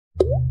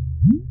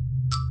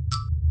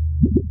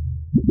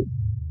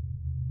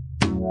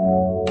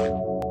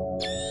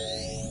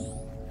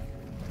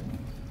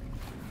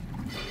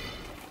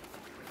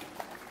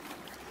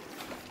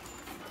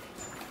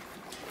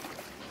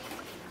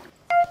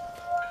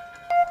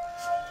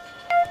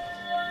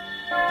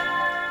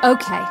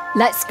Okay,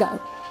 let's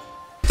go.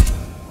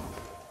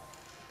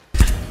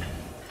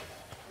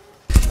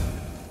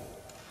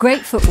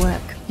 Great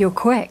footwork. You're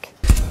quick.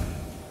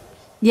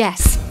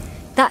 Yes,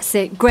 that's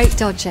it. Great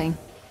dodging.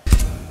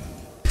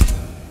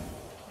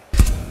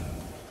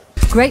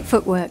 Great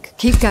footwork.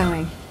 Keep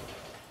going.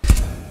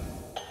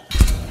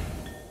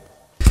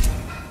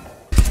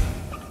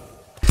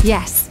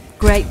 Yes,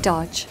 great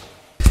dodge.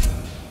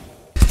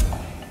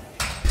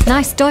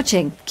 Nice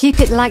dodging. Keep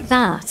it like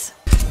that.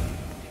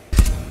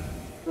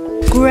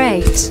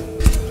 Great.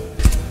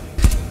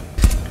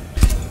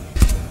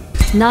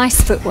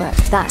 Nice footwork.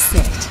 That's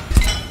it.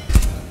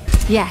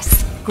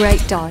 Yes,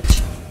 great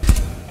dodge.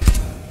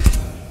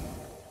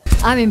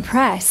 I'm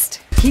impressed.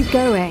 Keep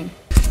going.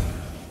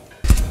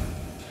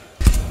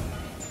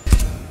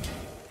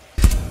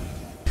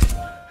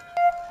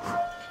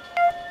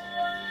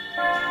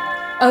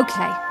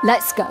 Okay,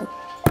 let's go.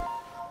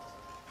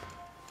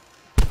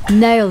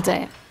 Nailed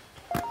it.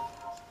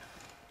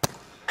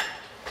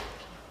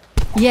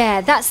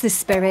 Yeah, that's the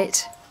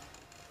spirit.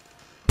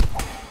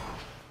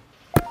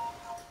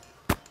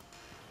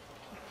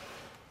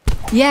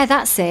 Yeah,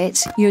 that's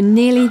it. You're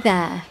nearly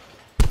there.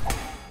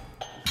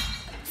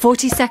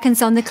 40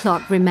 seconds on the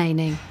clock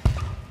remaining.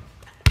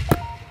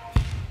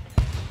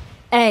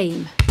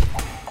 Aim.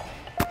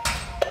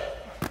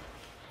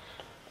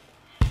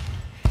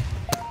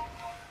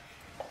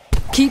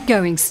 Keep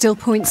going, still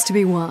points to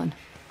be won.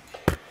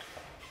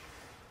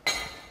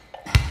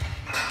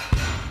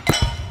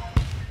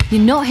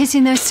 You're not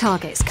hitting those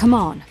targets, come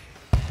on.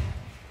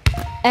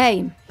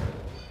 Aim.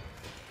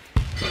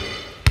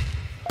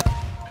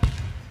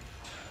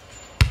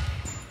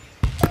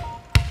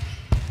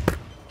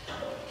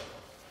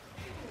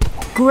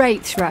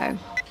 Great throw.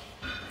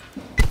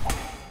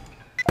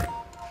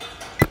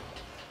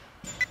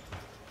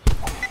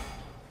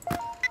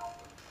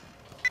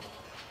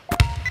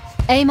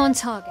 Aim on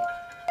target.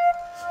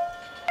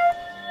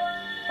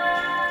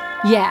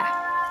 Yeah,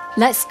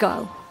 let's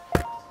go.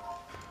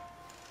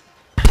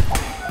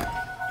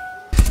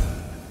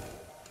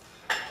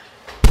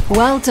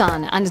 Well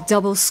done, and a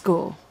double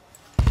score.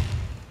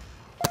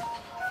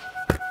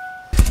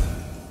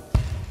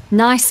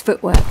 Nice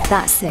footwork,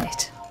 that's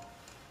it.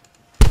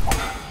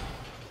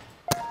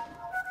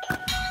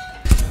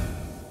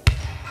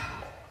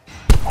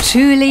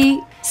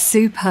 Truly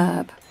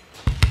superb.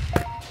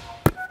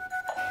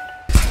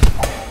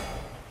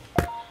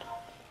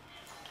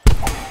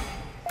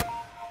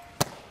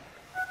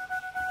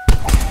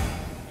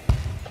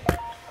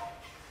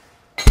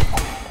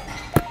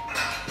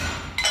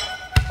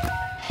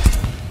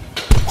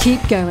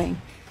 Keep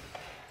going.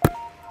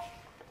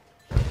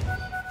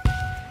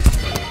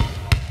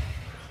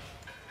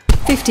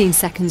 "15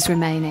 seconds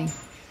remaining.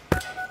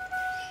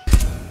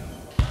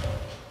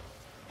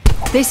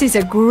 This is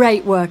a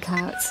great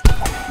workout.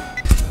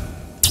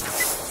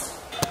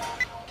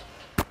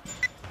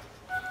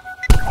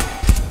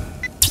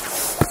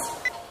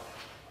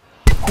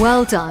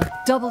 Well done.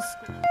 Double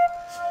score.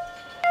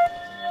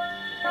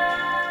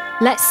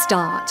 Let's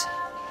start.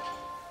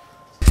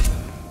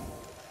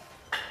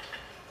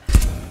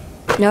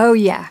 Oh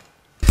yeah.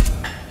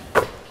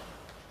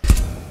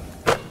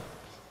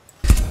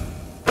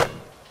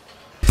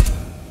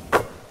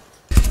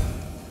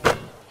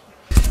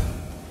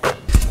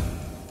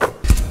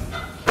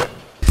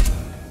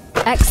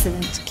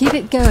 Excellent. Keep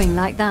it going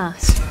like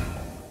that.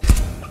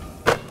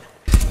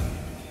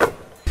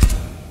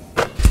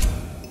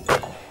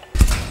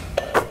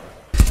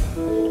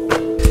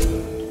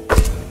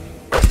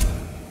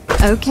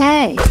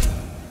 Okay.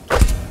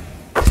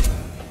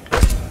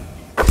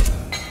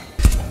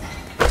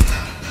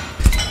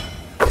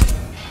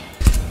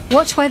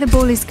 Watch where the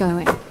ball is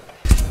going.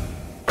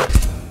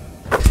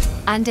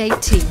 And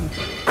 18.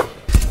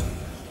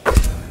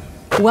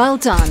 Well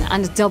done,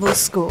 and a double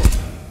score.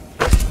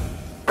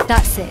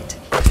 That's it.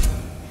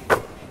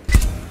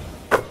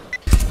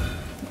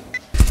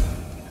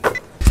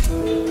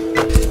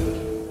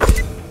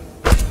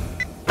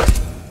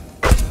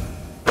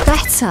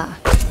 Better.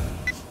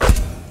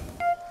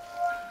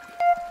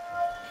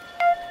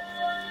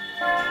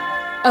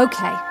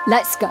 Okay,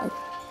 let's go.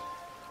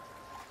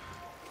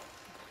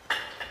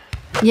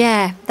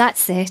 Yeah,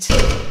 that's it.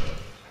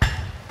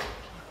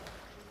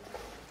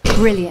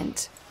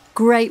 Brilliant.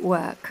 Great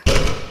work.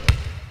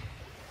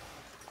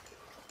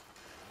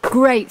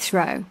 Great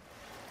throw.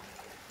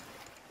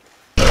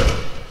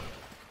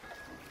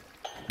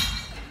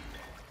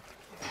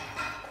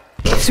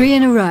 Three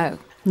in a row.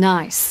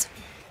 Nice.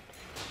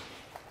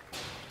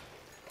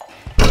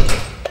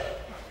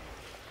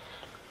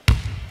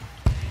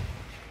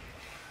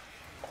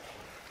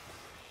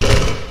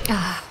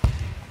 Ah,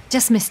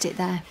 just missed it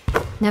there.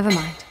 Never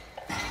mind.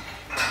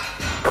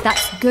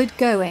 That's good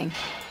going.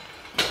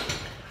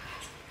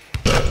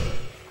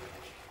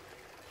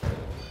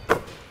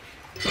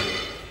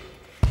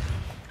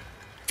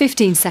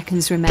 "15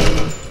 seconds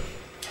remaining.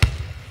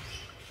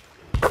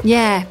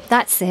 Yeah,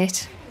 that's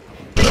it.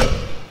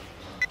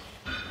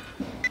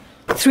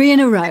 3 in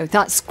a row,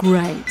 that's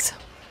great.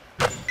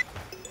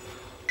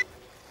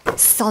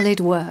 Solid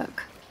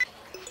work.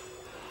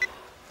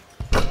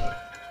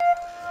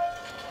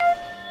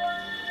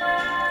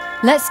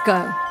 Let's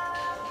go.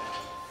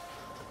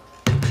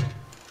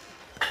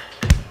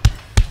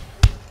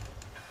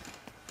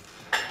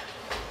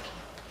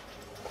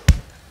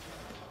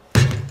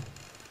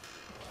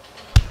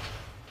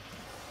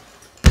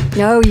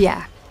 Oh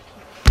yeah.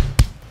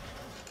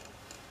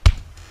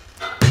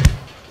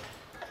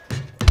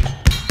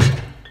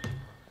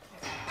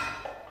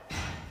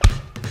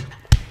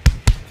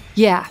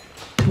 Yeah,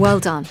 well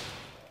done.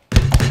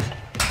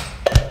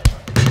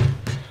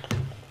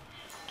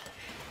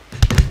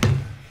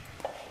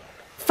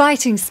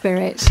 Fighting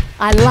spirit,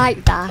 I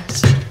like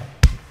that.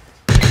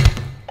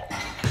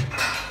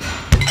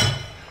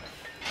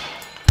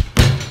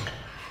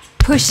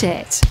 Push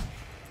it.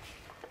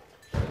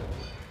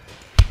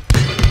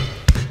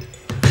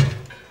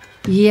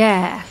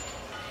 Yeah.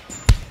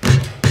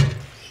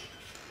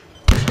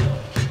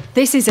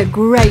 This is a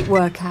great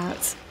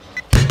workout.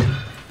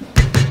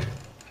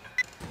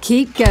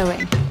 Keep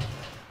going.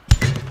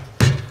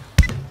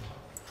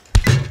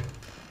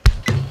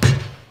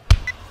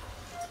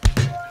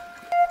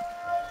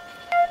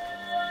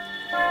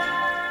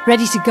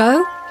 Ready to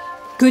go?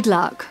 Good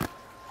luck.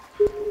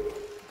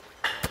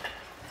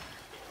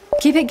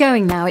 Keep it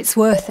going now, it's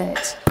worth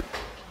it.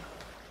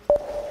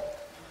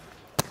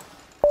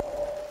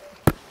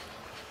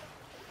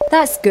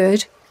 That's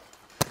good.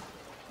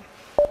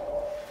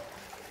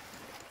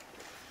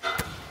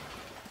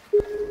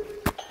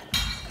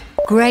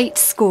 Great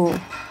score.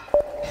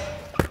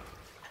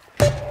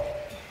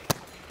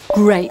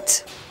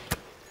 Great.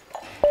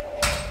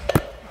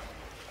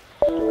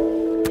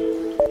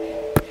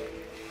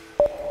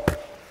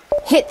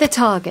 Hit the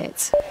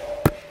target.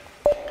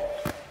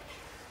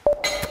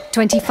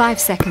 25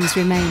 seconds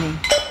remaining.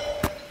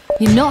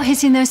 You're not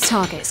hitting those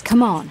targets,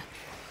 come on.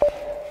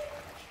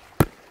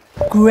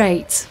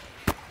 Great.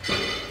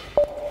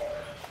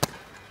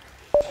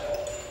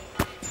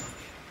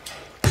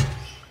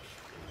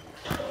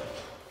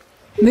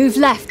 Move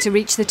left to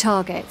reach the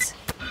target.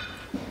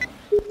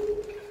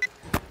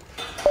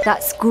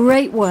 That's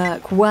great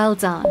work, well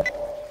done.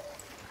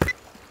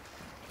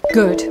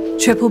 Good,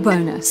 triple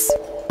bonus.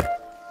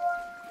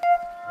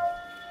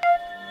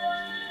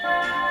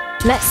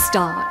 Let's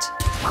start.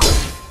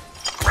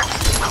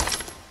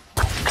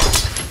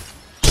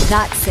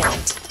 That's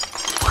it.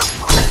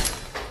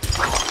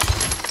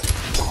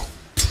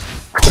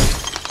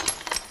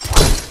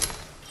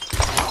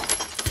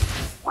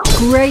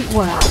 Great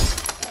work.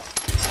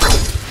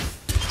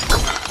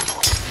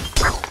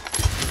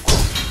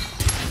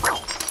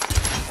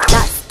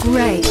 That's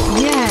great,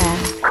 yeah.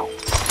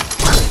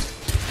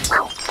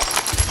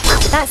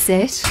 That's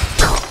it.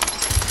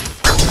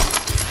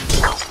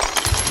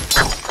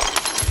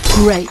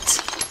 Great.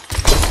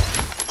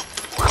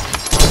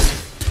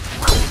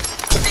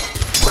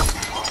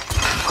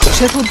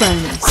 Triple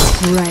bonus,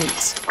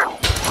 great.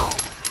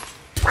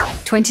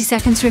 20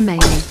 seconds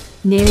remaining,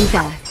 nearly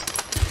there.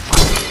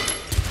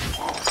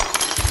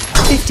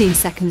 15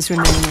 seconds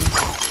remaining.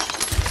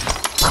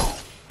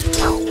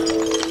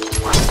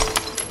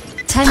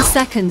 10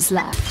 seconds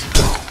left.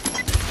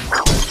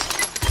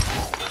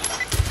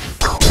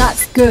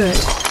 That's good.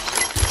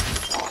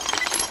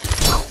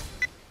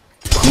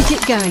 Keep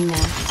it going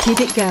now.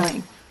 Keep it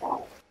going.